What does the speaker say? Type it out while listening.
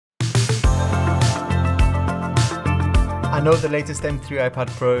know the latest M3 iPad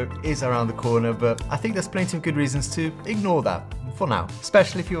Pro is around the corner, but I think there's plenty of good reasons to ignore that for now,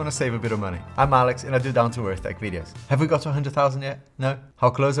 especially if you want to save a bit of money. I'm Alex and I do down-to-earth tech videos. Have we got to 100,000 yet? No? How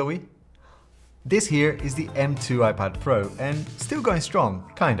close are we? This here is the M2 iPad Pro and still going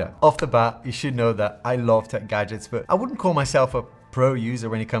strong, kinda. Off the bat, you should know that I love tech gadgets, but I wouldn't call myself a pro user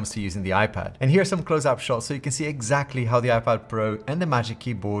when it comes to using the iPad. And here are some close-up shots so you can see exactly how the iPad Pro and the Magic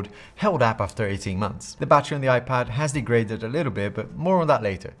Keyboard held up after 18 months. The battery on the iPad has degraded a little bit, but more on that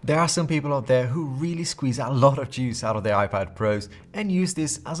later. There are some people out there who really squeeze a lot of juice out of their iPad Pros and use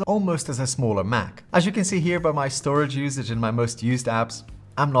this as almost as a smaller Mac. As you can see here by my storage usage and my most used apps,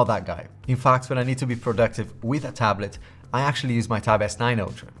 I'm not that guy. In fact, when I need to be productive with a tablet, I actually use my Tab S9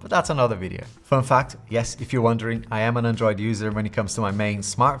 Ultra, but that's another video. Fun fact, yes, if you're wondering, I am an Android user when it comes to my main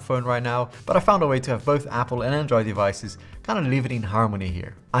smartphone right now, but I found a way to have both Apple and Android devices kind of living in harmony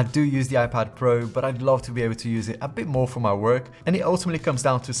here. I do use the iPad Pro, but I'd love to be able to use it a bit more for my work, and it ultimately comes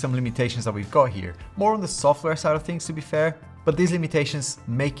down to some limitations that we've got here. More on the software side of things, to be fair, but these limitations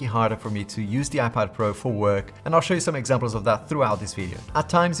make it harder for me to use the iPad Pro for work, and I'll show you some examples of that throughout this video. At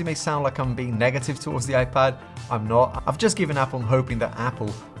times it may sound like I'm being negative towards the iPad. I'm not. I've just given up on hoping that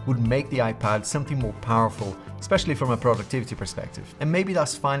Apple would make the iPad something more powerful, especially from a productivity perspective. And maybe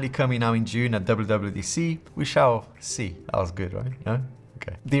that's finally coming now in June at WWDC. We shall see. That was good, right? No?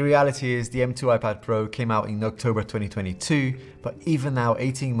 Okay. The reality is the M2 iPad Pro came out in October 2022, but even now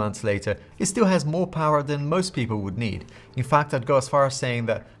 18 months later, it still has more power than most people would need. In fact, I'd go as far as saying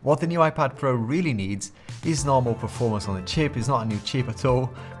that what the new iPad Pro really needs is not more performance on the chip, it's not a new chip at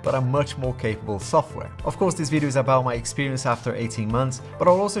all, but a much more capable software. Of course, this video is about my experience after 18 months, but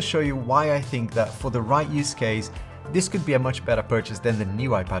I'll also show you why I think that for the right use case, this could be a much better purchase than the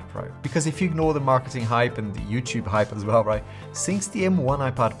new iPad Pro. Because if you ignore the marketing hype and the YouTube hype as well, right? Since the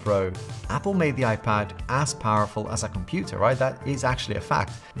M1 iPad Pro, Apple made the iPad as powerful as a computer, right? That is actually a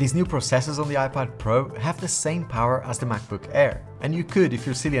fact. These new processors on the iPad Pro have the same power as the MacBook Air. And you could, if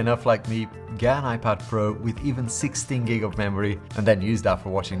you're silly enough like me, get an iPad Pro with even 16 gig of memory and then use that for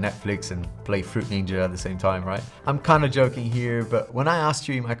watching Netflix and play Fruit Ninja at the same time, right? I'm kind of joking here, but when I asked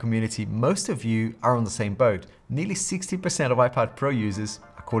you in my community, most of you are on the same boat. Nearly 60% of iPad Pro users,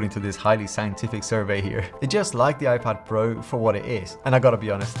 according to this highly scientific survey here, they just like the iPad Pro for what it is. And I gotta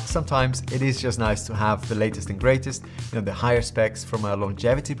be honest, sometimes it is just nice to have the latest and greatest, the higher specs from a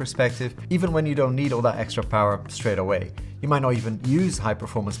longevity perspective, even when you don't need all that extra power straight away. You might not even use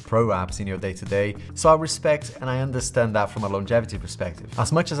high-performance pro apps in your day-to-day, so I respect and I understand that from a longevity perspective.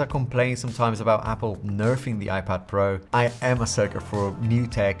 As much as I complain sometimes about Apple nerfing the iPad Pro, I am a sucker for new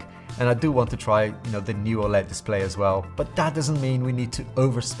tech, and I do want to try, the new OLED display as well, but that doesn't mean we need to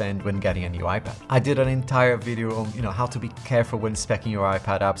overspend when getting a new iPad. I did an entire video on, how to be careful when speccing your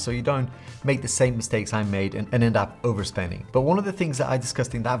iPad app so you don't make the same mistakes I made and end up overspending. But one of the things that I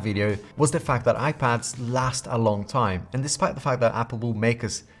discussed in that video was the fact that iPads last a long time, and despite the fact that Apple will make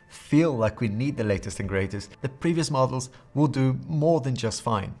us feel like we need the latest and greatest, the previous models will do more than just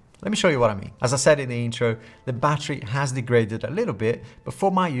fine. Let me show you what I mean. As I said in the intro, the battery has degraded a little bit, but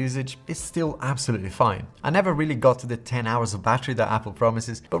for my usage, it's still absolutely fine. I never really got to the 10 hours of battery that Apple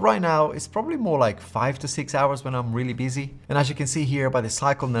promises, but right now it's probably more like 5 to 6 hours when I'm really busy. And as you can see here by the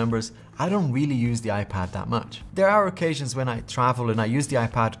cycle numbers, I don't really use the iPad that much. There are occasions when I travel and I use the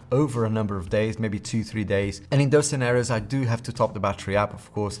iPad over a number of days, maybe 2-3 days. And in those scenarios, I do have to top the battery up,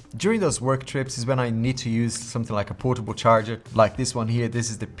 of course. During those work trips is when I need to use something like a portable charger, like this one here. This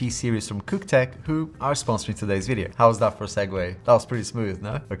is the P series from Cuktech, who are sponsoring today's video. How's that for a segue? That was pretty smooth,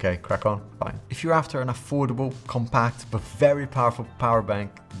 no? Okay, crack on, fine. If you're after an affordable, compact, but very powerful power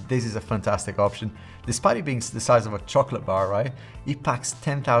bank, this is a fantastic option. Despite it being the size of a chocolate bar, right? It packs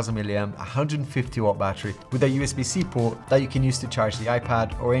 10,000 milliamp, 150 watt battery with a USB-C port that you can use to charge the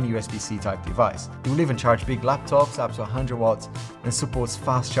iPad or any USB-C type device. It will even charge big laptops up to 100 watts and supports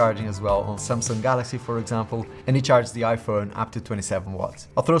fast charging as well on Samsung Galaxy, for example, and it charges the iPhone up to 27 watts.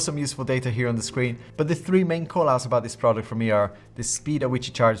 I'll throw some useful data here on the screen, but the three main callouts about this product for me are the speed at which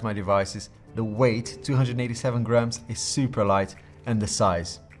it charges my devices, the weight, 287 grams, is super light, and the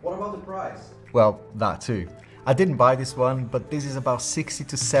size. What about the price? Well, that too. I didn't buy this one, but this is about 60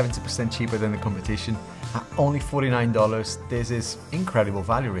 to 70% cheaper than the competition. At only $49, this is incredible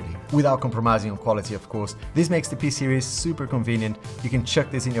value really, without compromising on quality of course. This makes the P series super convenient. You can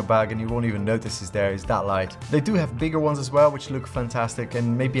chuck this in your bag and you won't even notice it's there, it's that light. They do have bigger ones as well, which look fantastic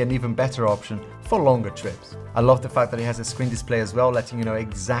and maybe an even better option for longer trips. I love the fact that it has a screen display as well, letting you know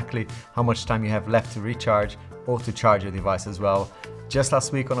exactly how much time you have left to recharge or to charge your device as well. Just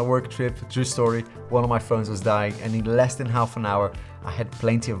last week on a work trip, true story, one of my phones was dying, and in less than half an hour, I had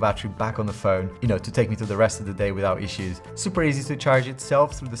plenty of battery back on the phone, to take me to the rest of the day without issues. Super easy to charge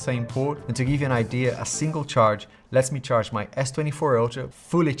itself through the same port, and to give you an idea, a single charge lets me charge my S24 Ultra,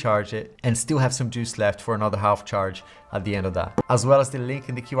 fully charge it, and still have some juice left for another half charge at the end of that. As well as the link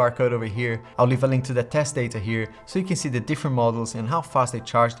in the QR code over here, I'll leave a link to the test data here so you can see the different models and how fast they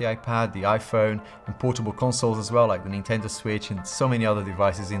charge the iPad, the iPhone, and portable consoles as well, like the Nintendo Switch and so many other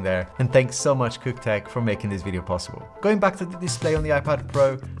devices in there. And thanks so much Cuktech for making this video possible. Going back to the display on the iPad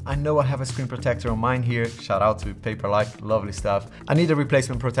Pro, I know I have a screen protector on mine here. Shout out to Paperlike, lovely stuff. I need a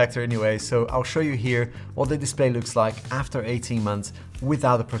replacement protector anyway, so I'll show you here what the display looks like after 18 months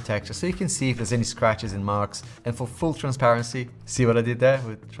without the protector, so you can see if there's any scratches and marks. And for full transparency, see what I did there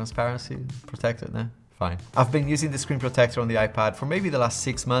with transparency, protector there? Fine. I've been using the screen protector on the iPad for maybe the last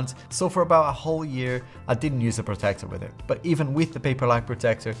 6 months, so for about a whole year I didn't use a protector with it. But even with the Paperlike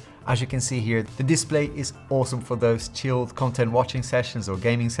protector, as you can see here, the display is awesome for those chilled content watching sessions or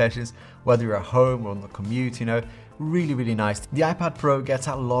gaming sessions, whether you're at home or on the commute, really nice. The iPad Pro gets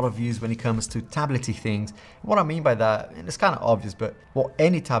a lot of views when it comes to tablety things. What I mean by that, and it's kind of obvious, but what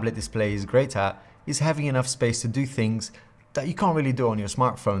any tablet display is great at is having enough space to do things that you can't really do on your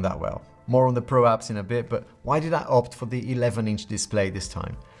smartphone that well. More on the Pro apps in a bit, but why did I opt for the 11-inch display this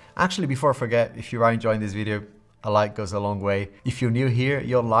time? Actually, before I forget, if you are enjoying this video, a like goes a long way. If you're new here,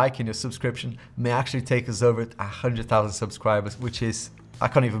 your like and your subscription may actually take us over 100,000 subscribers, which is, I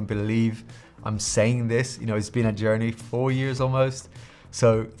can't even believe I'm saying this. It's been a journey, 4 years almost.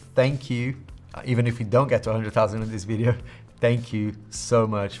 So thank you. Even if we don't get to 100,000 in this video, thank you so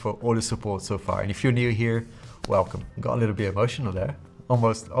much for all the support so far. And if you're new here, welcome. Got a little bit emotional there.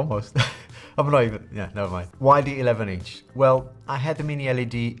 Almost. I'm not even, never mind. Why the 11-inch? Well, I had the mini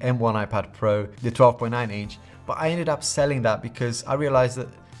LED M1 iPad Pro, the 12.9-inch, but I ended up selling that because I realized that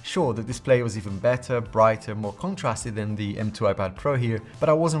sure, the display was even better, brighter, more contrasted than the M2 iPad Pro here, but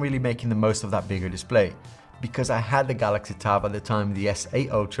I wasn't really making the most of that bigger display because I had the Galaxy Tab at the time, the S8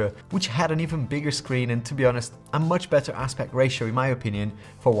 Ultra, which had an even bigger screen and, to be honest, a much better aspect ratio in my opinion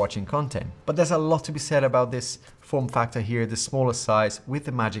for watching content. But there's a lot to be said about this form factor here, the smaller size with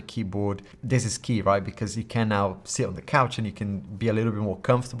the Magic Keyboard. This is key, right? Because you can now sit on the couch and you can be a little bit more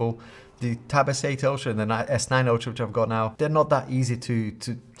comfortable. The Tab S8 Ultra and the S9 Ultra, which I've got now, they're not that easy to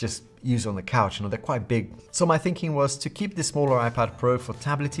just use on the couch, they're quite big. So my thinking was to keep the smaller iPad Pro for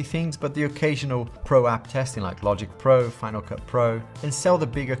tablety things, but the occasional Pro app testing like Logic Pro, Final Cut Pro, and sell the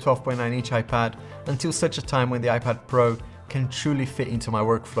bigger 12.9-inch iPad until such a time when the iPad Pro can truly fit into my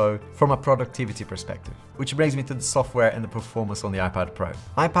workflow from a productivity perspective. Which brings me to the software and the performance on the iPad Pro.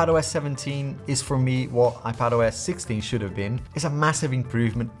 iPadOS 17 is for me what iPadOS 16 should have been. It's a massive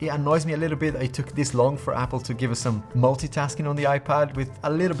improvement. It annoys me a little bit that it took this long for Apple to give us some multitasking on the iPad with a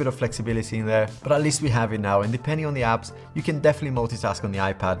little bit of flexibility in there, but at least we have it now, and depending on the apps, you can definitely multitask on the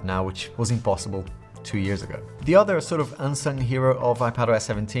iPad now, which was impossible 2 years ago. The other sort of unsung hero of iPadOS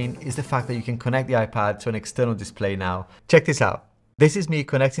 17 is the fact that you can connect the iPad to an external display now. Check this out. This is me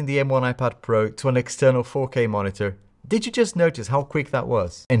connecting the M1 iPad Pro to an external 4K monitor. Did you just notice how quick that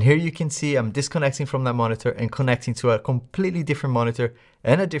was? And here you can see I'm disconnecting from that monitor and connecting to a completely different monitor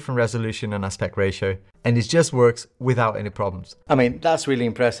and a different resolution and aspect ratio. And it just works without any problems. I mean, that's really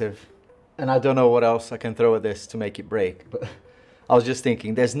impressive. And I don't know what else I can throw at this to make it break, but I was just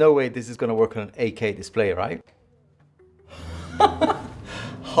thinking, there's no way this is going to work on an 8K display, right?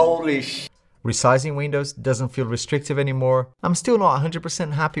 Holy sh! Resizing windows doesn't feel restrictive anymore. I'm still not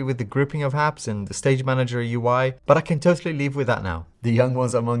 100% happy with the grouping of apps and the Stage Manager UI, but I can totally live with that now. The young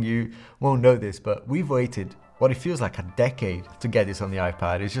ones among you won't know this, but we've waited what it feels like a decade to get this on the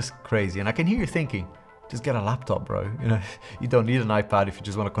iPad. It's just crazy, and I can hear you thinking, just get a laptop, bro. You don't need an iPad if you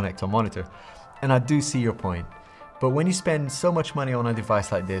just want to connect to a monitor. And I do see your point. But when you spend so much money on a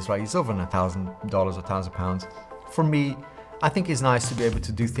device like this, right, it's over $1,000 or £1,000. For me, I think it's nice to be able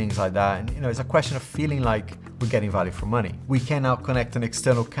to do things like that. And it's a question of feeling like we're getting value for money. We can now connect an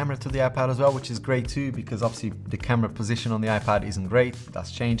external camera to the iPad as well, which is great too, because obviously the camera position on the iPad isn't great.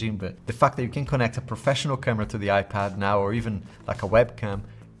 That's changing, but the fact that you can connect a professional camera to the iPad now, or even like a webcam,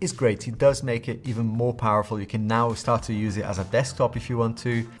 is great. It does make it even more powerful. You can now start to use it as a desktop if you want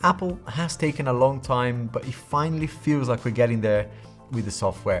to. Apple has taken a long time, but it finally feels like we're getting there with the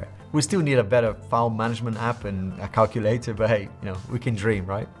software. We still need a better file management app and a calculator, but hey, we can dream,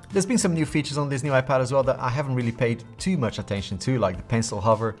 right? There's been some new features on this new iPad as well that I haven't really paid too much attention to, like the pencil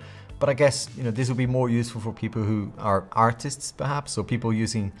hover. But I guess, this will be more useful for people who are artists, perhaps, or people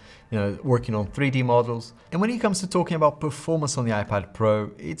using, working on 3D models. And when it comes to talking about performance on the iPad Pro,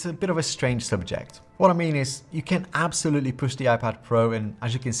 it's a bit of a strange subject. What I mean is, you can absolutely push the iPad Pro, and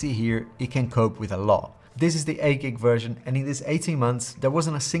as you can see here, it can cope with a lot. This is the 8 gig version, and in these 18 months, there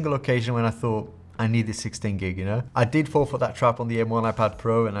wasn't a single occasion when I thought, I need this 16 gig, you know? I did fall for that trap on the M1 iPad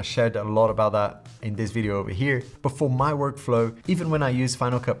Pro, and I shared a lot about that in this video over here. But for my workflow, even when I use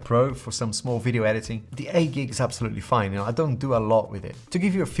Final Cut Pro for some small video editing, the 8 gig is absolutely fine. You know, I don't do a lot with it. To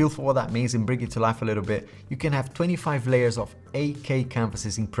give you a feel for what that means and bring it to life a little bit, you can have 25 layers of 8K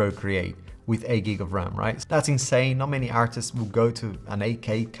canvases in Procreate with 8 gig of RAM, right? That's insane. Not many artists will go to an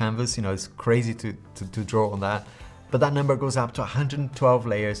 8K canvas. You know, it's crazy to draw on that. But that number goes up to 112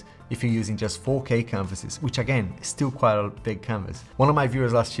 layers if you're using just 4K canvases, which again, is still quite a big canvas. One of my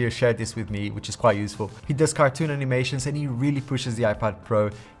viewers last year shared this with me, which is quite useful. He does cartoon animations and he really pushes the iPad Pro.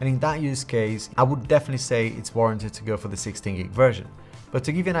 And in that use case, I would definitely say it's warranted to go for the 16 gig version. But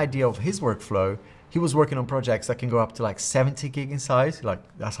to give you an idea of his workflow, he was working on projects that can go up to like 70 gig in size, like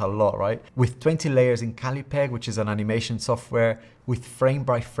that's a lot, right? With 20 layers in CaliPeg, which is an animation software with frame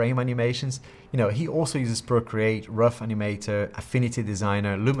by frame animations. You know, he also uses Procreate, Rough Animator, Affinity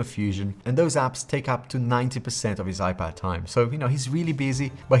Designer, LumaFusion, and those apps take up to 90% of his iPad time. So, you know, he's really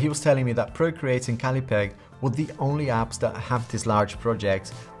busy, but he was telling me that Procreate and CaliPeg were the only apps that have this large project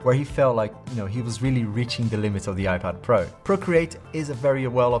where he felt like, you know, he was really reaching the limits of the iPad Pro. Procreate is a very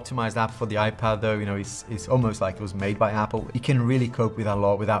well optimized app for the iPad though. You know, it's almost like it was made by Apple. You can really cope with a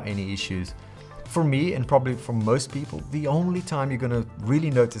lot without any issues. For me, and probably for most people, the only time you're gonna really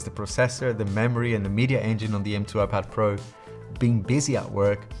notice the processor, the memory, and the media engine on the M2 iPad Pro being busy at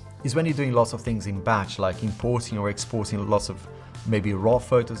work is when you're doing lots of things in batch, like importing or exporting lots of maybe raw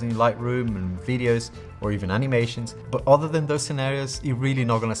photos in Lightroom and videos, or even animations. But other than those scenarios, you're really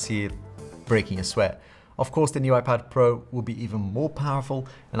not gonna see it breaking a sweat. Of course, the new iPad Pro will be even more powerful,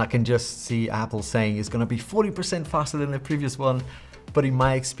 and I can just see Apple saying it's gonna be 40% faster than the previous one. But in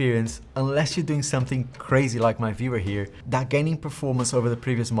my experience, unless you're doing something crazy like my viewer here, that gaining performance over the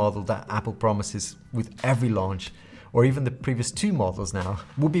previous model that Apple promises with every launch, or even the previous 2 models now,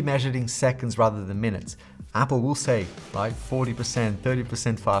 will be measured in seconds rather than minutes. Apple will say, right, 40%,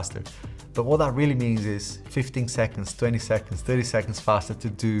 30% faster. But what that really means is 15 seconds, 20 seconds, 30 seconds faster to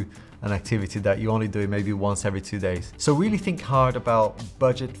do an activity that you only do maybe once every 2 days. So really think hard about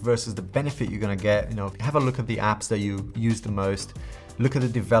budget versus the benefit you're gonna get. You know, have a look at the apps that you use the most. Look at the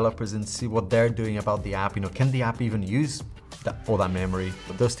developers and see what they're doing about the app. You know, can the app even use all that memory?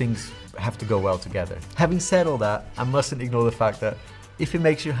 But those things have to go well together. Having said all that, I mustn't ignore the fact that if it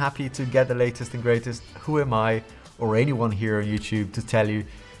makes you happy to get the latest and greatest, who am I or anyone here on YouTube to tell you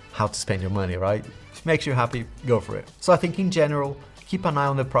how to spend your money, right? If it makes you happy, go for it. So I think in general, keep an eye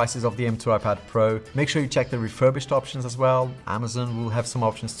on the prices of the M2 iPad Pro. Make sure you check the refurbished options as well. Amazon will have some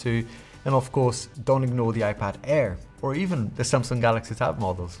options too. And of course, don't ignore the iPad Air or even the Samsung Galaxy Tab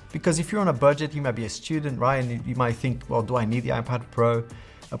models. Because if you're on a budget, you might be a student, right? And you might think, well, do I need the iPad Pro?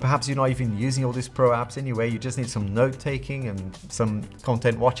 Or perhaps you're not even using all these Pro apps anyway. You just need some note taking and some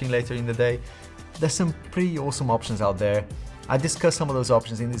content watching later in the day. There's some pretty awesome options out there. I discussed some of those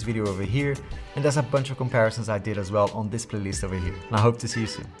options in this video over here, and there's a bunch of comparisons I did as well on this playlist over here. And I hope to see you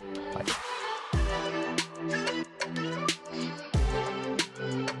soon. Bye.